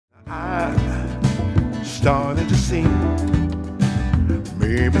started to sing.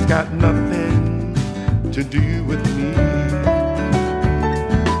 Maybe it's got nothing to do with me.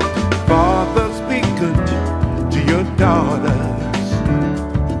 Fathers, be good to your daughters.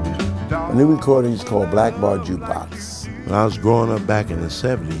 A new recording is called Black Bar Jukebox. When I was growing up back in the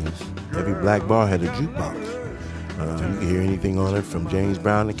 70s, every black bar had a jukebox. You could hear anything on it from James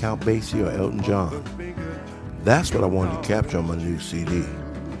Brown to Count Basie or Elton John. That's what I wanted to capture on my new CD.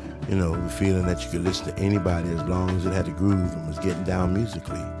 You know, the feeling that you could listen to anybody as long as it had a groove and was getting down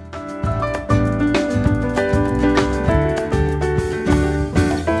musically.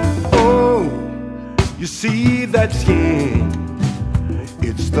 Oh, you see that skin?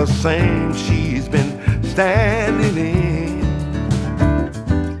 It's the same she's been standing in.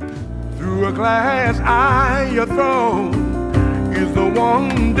 Through a glass eye, your throne is the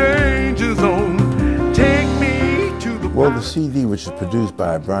one danger zone. Take me to the... Well, the CD, which is produced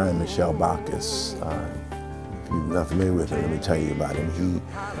by Brian Bacchus, if you're not familiar with him, let me tell you about him. He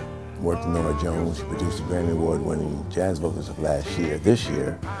worked with Norah Jones. He produced the Grammy Award-winning jazz vocalist of last year. This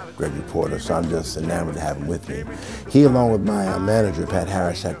year, Gregory Porter, so I'm just enamored to have him with me. He, along with my manager, Pat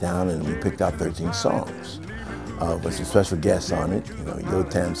Harris, sat down and we picked out 13 songs. With some special guests on it, you know,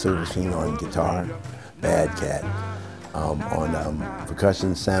 Yotam Silberstein on guitar, Bad Cat. On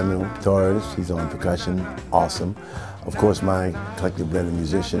percussion, Samuel Torres, he's on percussion, awesome. Of course, my collective blend of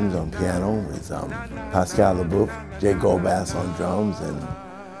musicians on piano is Pascal Le Boeuf, Jake Goldbas on drums, and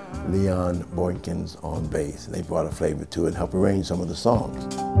Leon Boykins on bass. And they brought a flavor to it and helped arrange some of the songs.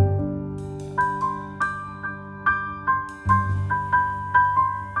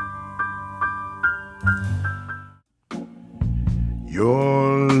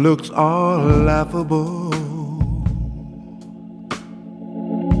 Your looks are laughable.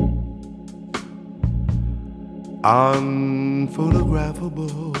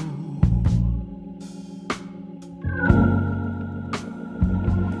 Unphotographable.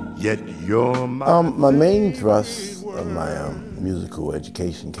 Yet you're my main thrust of my musical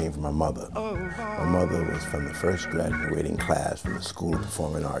education came from my mother. My mother was from the first graduating class from the School of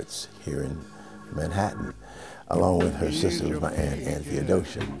Performing Arts here in Manhattan. Along with her sister was my Aunt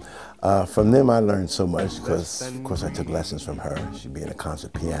Theodosia. From them I learned so much because, of course, I took lessons from her, she being a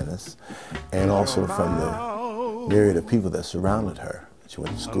concert pianist, and also from the myriad of people that surrounded her, that she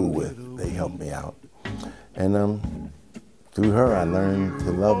went to school with. They helped me out. And through her, I learned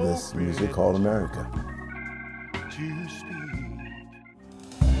to love this music called America.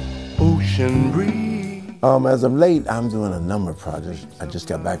 Ocean breeze. As of late, I'm doing a number of projects. I just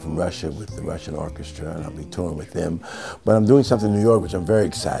got back from Russia with the Russian orchestra, and I'll be touring with them. But I'm doing something in New York, which I'm very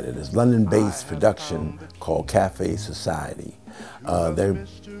excited. It's a London-based production called Cafe Society. They're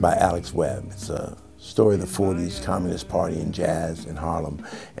by Alex Webb. It's a story of the 40s Communist Party and jazz in Harlem,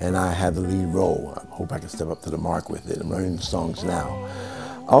 and I have the lead role. I hope I can step up to the mark with it. I'm learning the songs now.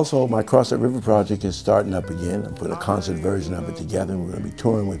 Also, my Cross That River project is starting up again. I'm putting a concert version of it together. We're going to be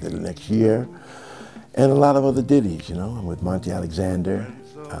touring with it the next year. And a lot of other ditties, you know. I'm with Monty Alexander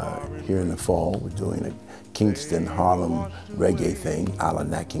here in the fall. We're doing a Kingston, Harlem reggae thing, a la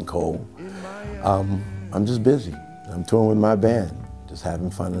Nat King Cole. I'm just busy. I'm touring with my band, just having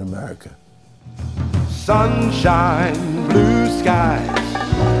fun in America. Sunshine, blue skies,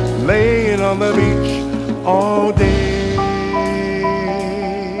 laying on the beach all day.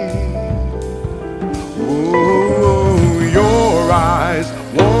 Oh, your eyes,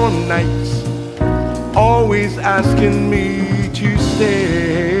 warm nights, always asking me to stay.